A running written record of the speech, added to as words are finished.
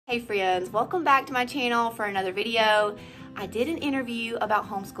Hey friends, welcome back to my channel for another video. I did an interview about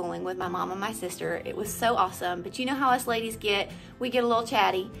homeschooling with my mom and my sister. It was so awesome, but you know how us ladies get, we get a little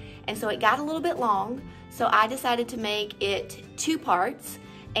chatty, and so it got a little bit long, so I decided to make it 2 parts.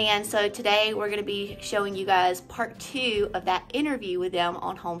 And so today we're gonna be showing you guys part 2 of that interview with them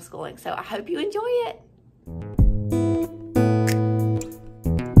on homeschooling. So I hope you enjoy it.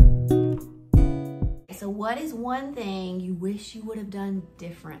 So what is one thing you wish you would have done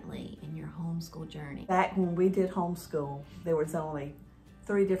differently in your homeschool journey? Back when we did homeschool, there was only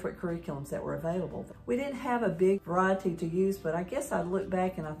 3 different curriculums that were available. We didn't have a big variety to use, but I guess I look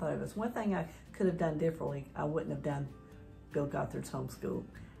back and I thought if it was one thing I could have done differently, I wouldn't have done Bill Gothard's homeschool.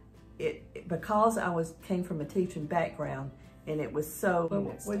 Because I came from a teaching background and it was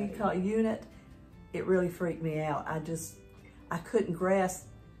so, what do you call it, unit, it really freaked me out. I couldn't grasp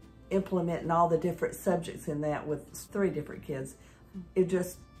implementing all the different subjects in that with 3 different kids. It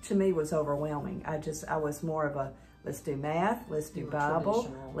just, to me, was overwhelming. I was more of a, let's do math, let's do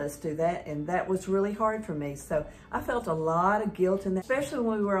Bible, let's do that, and that was really hard for me. So I felt a lot of guilt in that, especially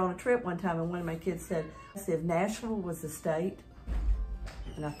when we were on a trip one time and one of my kids said, if Nashville was a state,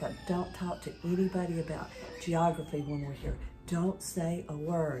 and I thought, don't talk to anybody about geography when we're here. Don't say a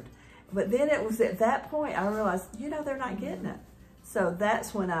word. But then it was at that point I realized, you know, they're not getting it. So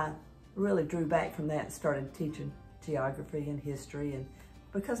that's when I really drew back from that and started teaching geography and history, and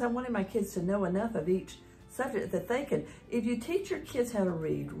because I wanted my kids to know enough of each subject that they could, if you teach your kids how to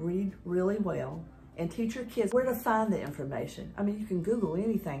read really well, and teach your kids where to find the information. I mean, you can Google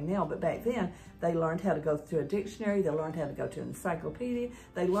anything now, but back then they learned how to go through a dictionary, they learned how to go to an encyclopedia,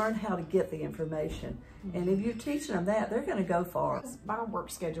 they learned how to get the information. And if you're teaching them that, they're gonna go far. My work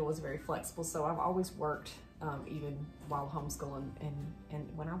schedule was very flexible, so I've always worked even while homeschooling,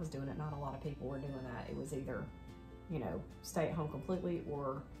 and when I was doing it, not a lot of people were doing that. It was either, you know, stay at home completely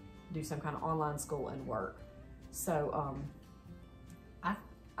or do some kind of online school and work. So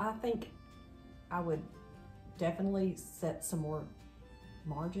I think I would definitely set some more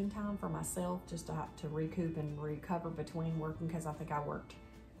margin time for myself just to recoup and recover between working, because I think I worked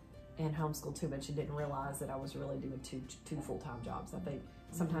in homeschool too much and didn't realize that I was really doing two full-time jobs. I think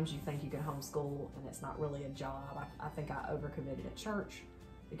sometimes you think you can homeschool and it's not really a job. I think I overcommitted at church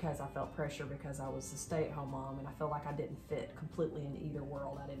because I felt pressure because I was a stay-at-home mom, and I felt like I didn't fit completely in either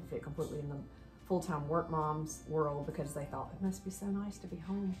world. I didn't fit completely in the full-time work mom's world because they thought it must be so nice to be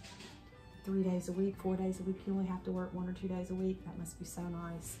home 3 days a week, 4 days a week. You only have to work 1 or 2 days a week. That must be so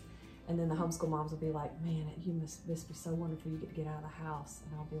nice. And then the homeschool moms will be like, man, this be so wonderful. You get to get out of the house.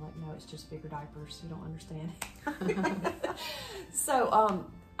 And I'll be like, no, it's just bigger diapers. You don't understand. So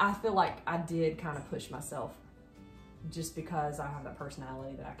I feel like I did kind of push myself just because I have that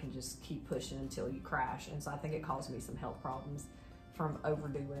personality that I can just keep pushing until you crash. And so I think it caused me some health problems from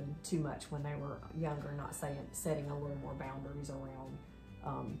overdoing too much when they were younger, not setting a little more boundaries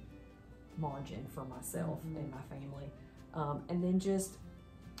around margin for myself and my family. And then just,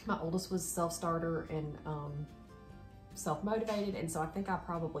 my oldest was self-starter and self-motivated, and so I think I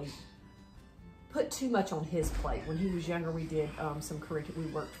probably put too much on his plate. When he was younger, we did some curriculum.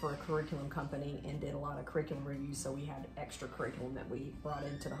 We worked for a curriculum company and did a lot of curriculum reviews, so we had extra curriculum that we brought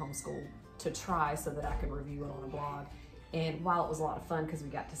into the homeschool to try so that I could review it on a blog. And while it was a lot of fun because we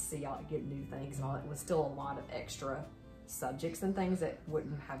got to see all, get new things and all, it was still a lot of extra subjects and things that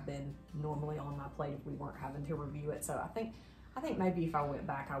wouldn't have been normally on my plate if we weren't having to review it. So I think maybe if I went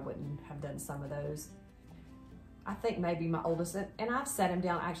back, I wouldn't have done some of those. I think maybe my oldest, and I've sat him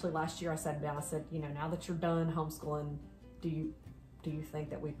down, actually last year I sat him down, I said, you know, now that you're done homeschooling, do you think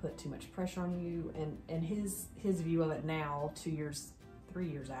that we put too much pressure on you? And his view of it now, 3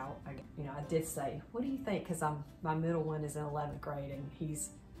 years out, I did say, what do you think? Because my middle one is in 11th grade and he's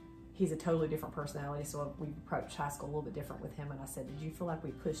a totally different personality, so we approached high school a little bit different with him, and I said, did you feel like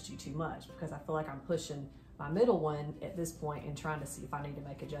we pushed you too much? Because I feel like I'm pushing my middle one at this point and trying to see if I need to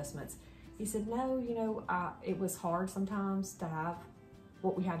make adjustments. He said, no, you know, it was hard sometimes to have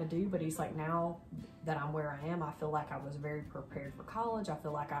what we had to do, but he's like, now that I'm where I am, I feel like I was very prepared for college. I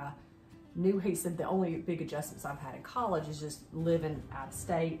feel like I knew, he said, the only big adjustments I've had in college is just living out of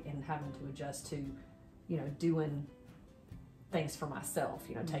state and having to adjust to, you know, doing things for myself,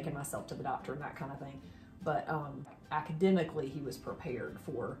 you know, taking myself to the doctor and that kind of thing. But academically, he was prepared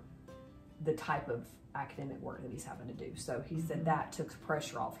for the type of academic work that he's having to do. So he said that took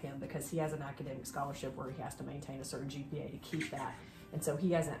pressure off him because he has an academic scholarship where he has to maintain a certain GPA to keep that. And so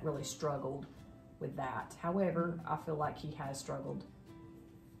he hasn't really struggled with that. However, I feel like he has struggled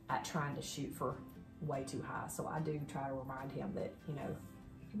at trying to shoot for way too high. So I do try to remind him that, you know,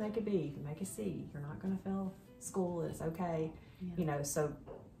 you make a B, you make a C, you're not gonna fail school, it's okay. Yeah. You know, so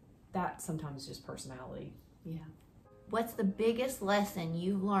that sometimes is just personality. Yeah. What's the biggest lesson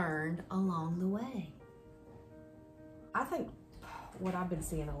you've learned along the way? I think what I've been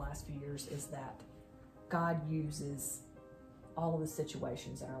seeing the last few years is that God uses all of the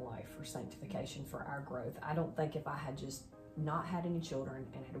situations in our life for sanctification, for our growth. I don't think if I had just not had any children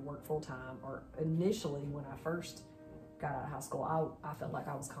and had to work full time, or initially when I first got out of high school, I felt like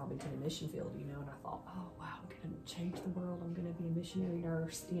I was called into the mission field, you know, and I thought, oh wow, I'm going to change the world. I'm going to be a missionary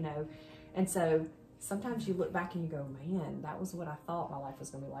nurse, you know. And so sometimes you look back and you go, man, that was what I thought my life was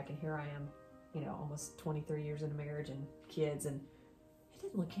going to be like. And here I am, you know, almost 23 years into marriage and kids, and it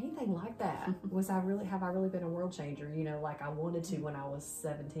didn't look anything like that. Have I really been a world changer, you know, like I wanted to when I was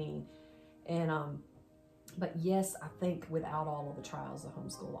 17. And, but yes, I think without all of the trials of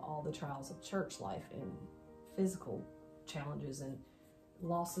homeschool, all the trials of church life and physical challenges and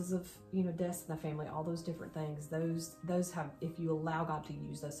losses of, you know, deaths in the family, all those different things, those have, if you allow God to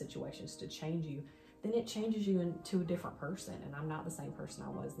use those situations to change you, then it changes you into a different person. And I'm not the same person I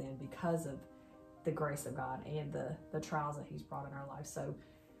was then because of the grace of God and the trials that He's brought in our life. So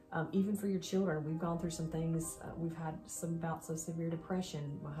even for your children, we've gone through some things. We've had some bouts of severe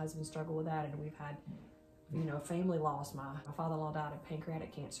depression. My husband struggled with that, and we've had, you know, family loss. My father-in-law died of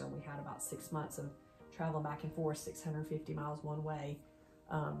pancreatic cancer, and we had about 6 months of traveling back and forth 650 miles one way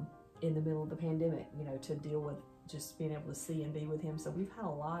in the middle of the pandemic, you know, to deal with just being able to see and be with him. So we've had a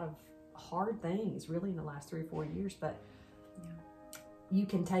lot of hard things really in the last 3 or 4 years, but you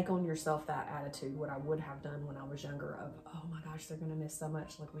can take on yourself that attitude, what I would have done when I was younger, of, oh my gosh, they're going to miss so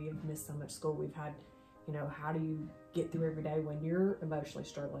much. Like, we have missed so much school. We've had, you know, how do you get through every day when you're emotionally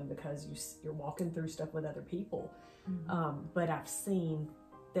struggling because you're walking through stuff with other people? But I've seen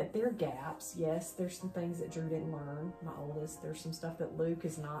that there are gaps. Yes, there's some things that Drew didn't learn, my oldest. There's some stuff that Luke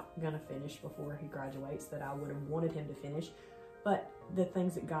is not going to finish before he graduates that I would have wanted him to finish. But the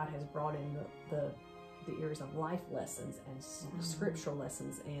things that God has brought in, the areas of life lessons and scriptural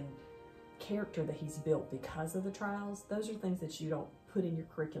lessons and character that He's built because of the trials, those are things that you don't put in your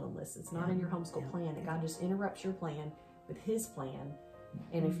curriculum list. It's not in your homeschool plan. And God just interrupts your plan with His plan.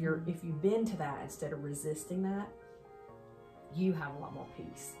 And if you bend to that instead of resisting that, you have a lot more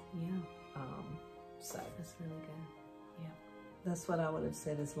peace. So that's really good. That's what I would have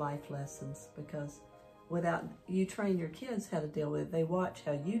said is life lessons, because without, you train your kids how to deal with it. They watch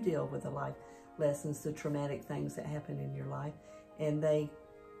how you deal with the life lessons, the traumatic things that happen in your life, and they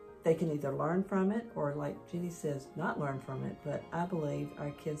can either learn from it or, like Jenny says, not learn from it. But I believe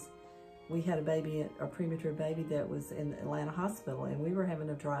our kids, we had a premature baby that was in the Atlanta hospital, and we were having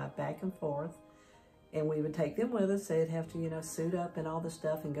to drive back and forth, and we would take them with us. They'd have to, you know, suit up and all the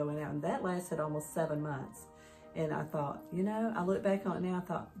stuff and go in and out, and that lasted almost 7 months. And I thought, you know, I look back on it now, I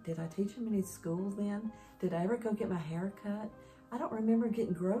thought, did I teach them any school then? Did I ever go get my hair cut? I don't remember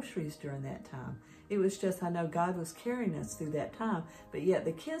getting groceries during that time. It was just, I know God was carrying us through that time, but yet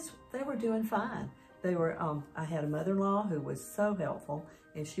the kids, they were doing fine. They were, I had a mother-in-law who was so helpful,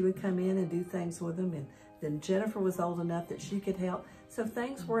 and she would come in and do things with them, and then Jennifer was old enough that she could help. So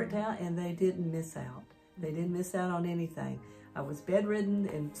things worked out, and they didn't miss out. They didn't miss out on anything. I was bedridden,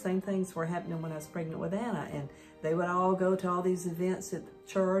 and same things were happening when I was pregnant with Anna, and they would all go to all these events at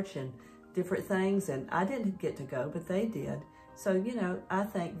church and different things, and I didn't get to go, but they did. So, you know, I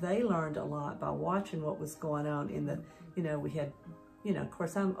think they learned a lot by watching what was going on in the, you know, we had, you know, of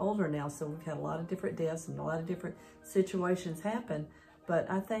course I'm older now, so we've had a lot of different deaths and a lot of different situations happen. But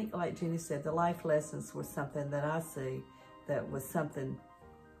I think, like Jenny said, the life lessons was something that I see that was something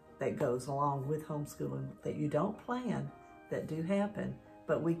that goes along with homeschooling that you don't plan, that do happen.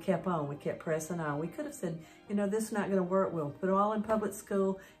 But we kept on, we kept pressing on. We could have said, you know, this is not gonna work. We'll put them all in public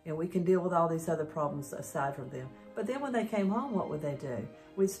school and we can deal with all these other problems aside from them. But then when they came home, what would they do?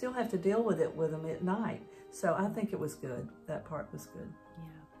 We'd still have to deal with it with them at night. So I think it was good. That part was good.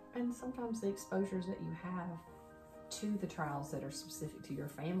 yeah. And sometimes the exposures that you have to the trials that are specific to your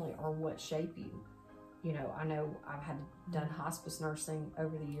family are what shape you. You know, I know I've had done hospice nursing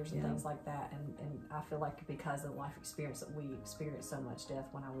over the years and things like that, and I feel like because of the life experience that we experienced so much death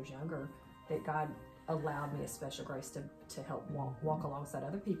when I was younger, that God allowed me a special grace to help walk alongside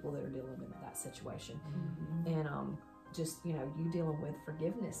other people that are dealing with that situation. And just, you know, you dealing with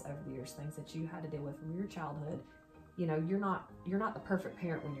forgiveness over the years, things that you had to deal with from your childhood. You know, you're not the perfect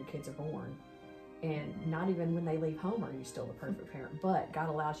parent when your kids are born. And not even when they leave home are you still the perfect parent. But God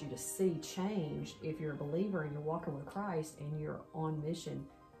allows you to see change if you're a believer and you're walking with Christ and you're on mission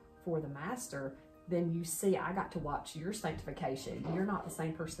for the Master. Then you see, I got to watch your sanctification. You're not the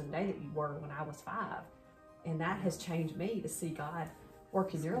same person today that you were when I was 5. And that has changed me to see God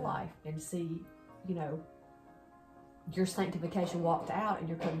work in your life and see, you know, your sanctification walked out and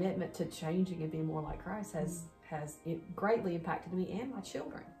your commitment to changing and being more like Christ has it greatly impacted me and my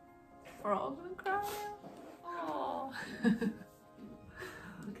children. We're all gonna cry now. Oh.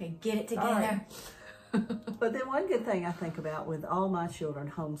 Okay, get it together. Right. But then one good thing I think about with all my children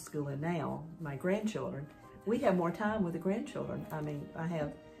homeschooling now, my grandchildren, we have more time with the grandchildren. I mean, I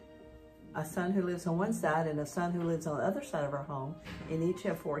have a son who lives on one side and a son who lives on the other side of our home, and each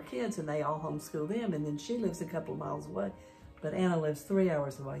have 4 kids, and they all homeschool them, and then she lives a couple of miles away. But Anna lives 3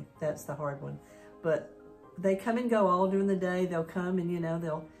 hours away. That's the hard one. But they come and go all during the day. They'll come and,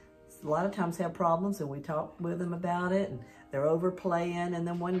 they'll a lot of times have problems, and we talk with them about it, and they're over playing, and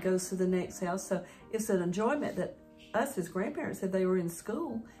then one goes to the next house. So it's an enjoyment that us as grandparents, if they were in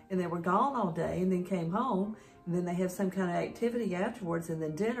school and they were gone all day and then came home, and then they have some kind of activity afterwards, and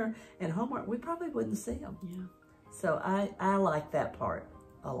then dinner and homework, we probably wouldn't see them. Yeah. So I like that part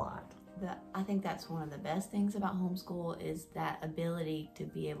a lot. I think that's one of the best things about homeschool is that ability to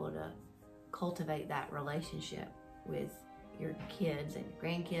be able to cultivate that relationship with your kids and your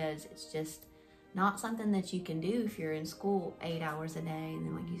grandkids. It's just not something that you can do if you're in school 8 hours a day, and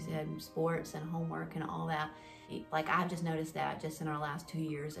then like you said, sports and homework and all that. Like I've just noticed that just in our last 2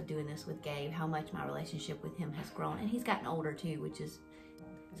 years of doing this with Gabe, how much my relationship with him has grown. And he's gotten older too, which is,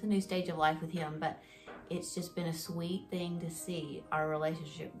 it's a new stage of life with him, but it's just been a sweet thing to see our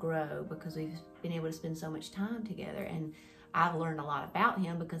relationship grow because we've been able to spend so much time together. And I've learned a lot about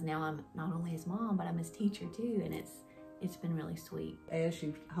him because now I'm not only his mom, but I'm his teacher too. And it's been really sweet. As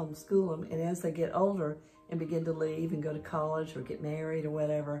you homeschool them, and as they get older and begin to leave and go to college or get married or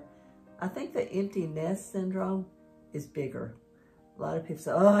whatever, I think the empty nest syndrome is bigger. A lot of people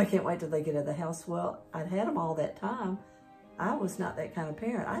say, oh, I can't wait till they get out of the house. Well, I'd had them all that time. I was not that kind of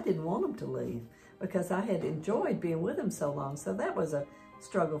parent. I didn't want them to leave because I had enjoyed being with them so long. So that was a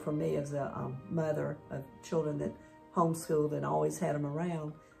struggle for me as a mother of children that homeschooled and always had them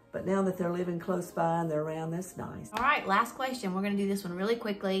around. But now that they're living close by and they're around, that's nice. All right, last question. We're going to do this one really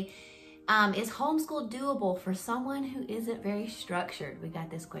quickly. Is homeschool doable for someone who isn't very structured? We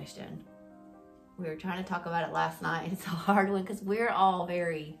got this question. We were trying to talk about it last night. It's a hard one because we're all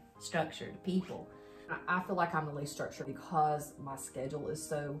very structured people. I feel like I'm the least structured because my schedule is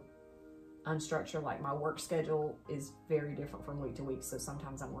so unstructured. Like my work schedule is very different from week to week. So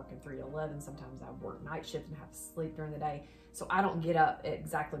sometimes I'm working 3 to 11. Sometimes I work night shift and have to sleep during the day. So I don't get up at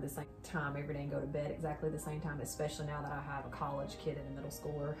exactly the same time every day and go to bed exactly the same time, especially now that I have a college kid and a middle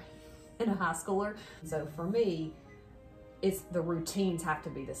schooler and a high schooler. So for me, the routines have to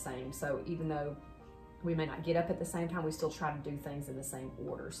be the same. So even though we may not get up at the same time, we still try to do things in the same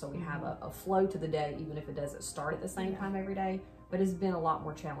order. So we have a flow to the day, even if it doesn't start at the same time every day. But it's been a lot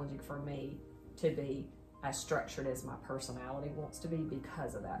more challenging for me to be as structured as my personality wants to be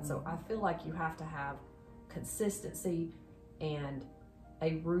because of that. So I feel like you have to have consistency and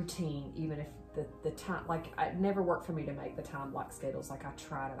a routine, even if the time, like it never worked for me to make the time block schedules. Like I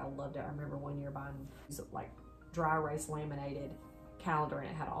tried it, I loved it. I remember one year buying like dry erase laminated calendar, and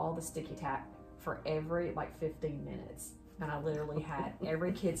it had all the sticky tack for every like 15 minutes. And I literally had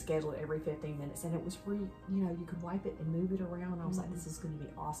every kid scheduled every 15 minutes, and it was free. You could wipe it and move it around. I was like, this is going to be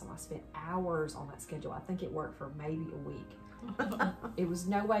awesome. I spent hours on that schedule. I think it worked for maybe a week. It was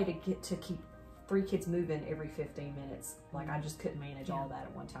no way to keep 3 kids moving every 15 minutes. Like I just couldn't manage all that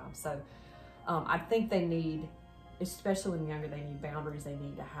at one time. So I think they need, especially when younger, they need boundaries. They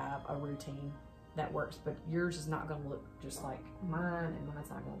need to have a routine that works, but yours is not going to look just like mine, and mine's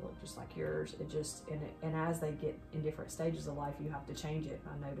not going to look just like yours. It just, and as they get in different stages of life, you have to change it.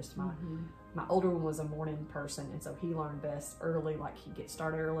 I noticed my older one was a morning person, and so he learned best early. Like he'd get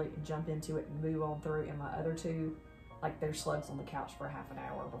started early and jump into it and move on through. And my other 2, like they're slugs on the couch for half an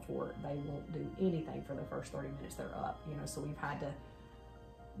hour before they won't do anything for the first 30 minutes they're up. So we've had to,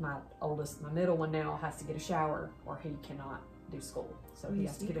 my middle one now has to get a shower or he cannot do school. So he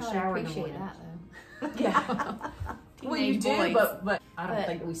has to get a shower in the morning. That, yeah. Well, you do, boys. but I don't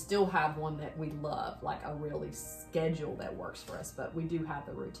think we still have one that we love, like a really schedule that works for us, but we do have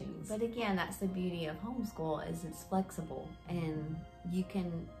the routines. But again, that's the beauty of homeschool is it's flexible and you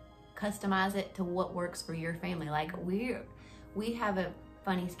can customize it to what works for your family. Like we have a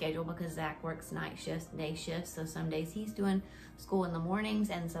funny schedule because Zach works night shifts, day shifts. So some days he's doing school in the mornings,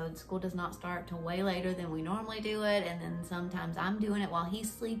 and so school does not start till way later than we normally do it. And then sometimes I'm doing it while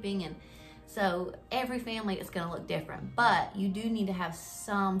he's sleeping. And so every family is going to look different, but you do need to have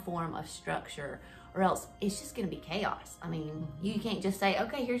some form of structure or else it's just going to be chaos. I mean, you can't just say,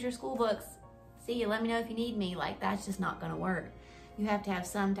 okay, here's your school books. See you. Let me know if you need me. Like that's just not going to work. you have to have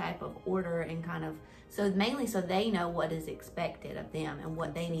some type of order and kind of, so mainly so they know what is expected of them and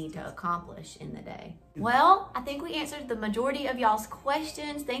what they need to accomplish in the day. Well, I think we answered the majority of y'all's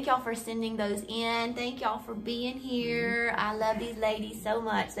questions. Thank y'all for sending those in. Thank y'all for being here. I love these ladies so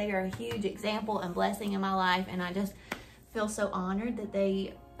much. They are a huge example and blessing in my life, and I just feel so honored that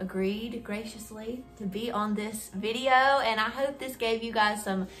they agreed graciously to be on this video, and I hope this gave you guys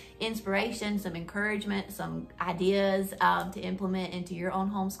some inspiration, some encouragement, some ideas to implement into your own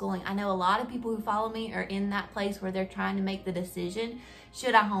homeschooling. I know a lot of people who follow me are in that place where they're trying to make the decision,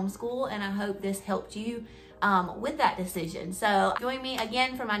 should I homeschool? And I hope this helped you with that decision. So join me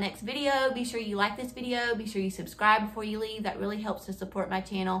again for my next video. Be sure you like this video. Be sure you subscribe before you leave. That really helps to support my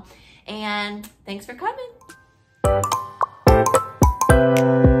channel. And thanks for coming.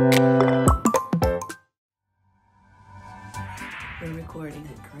 Been recording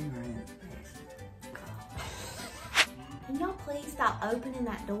the creamer in. Can y'all please stop opening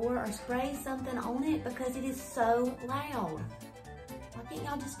that door or spray something on it because it is so loud? Why can't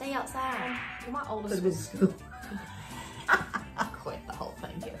y'all just stay outside? Well, my oldest Put it in was school. quit the whole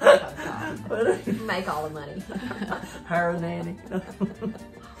thing. Get make all the money. Hire a nanny.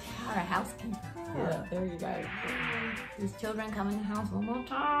 Hire a housekeeper. Yeah. There you go. These children come in the house one more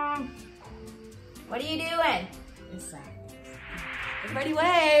time. What are you doing? It's sad. Everybody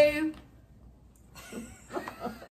wave.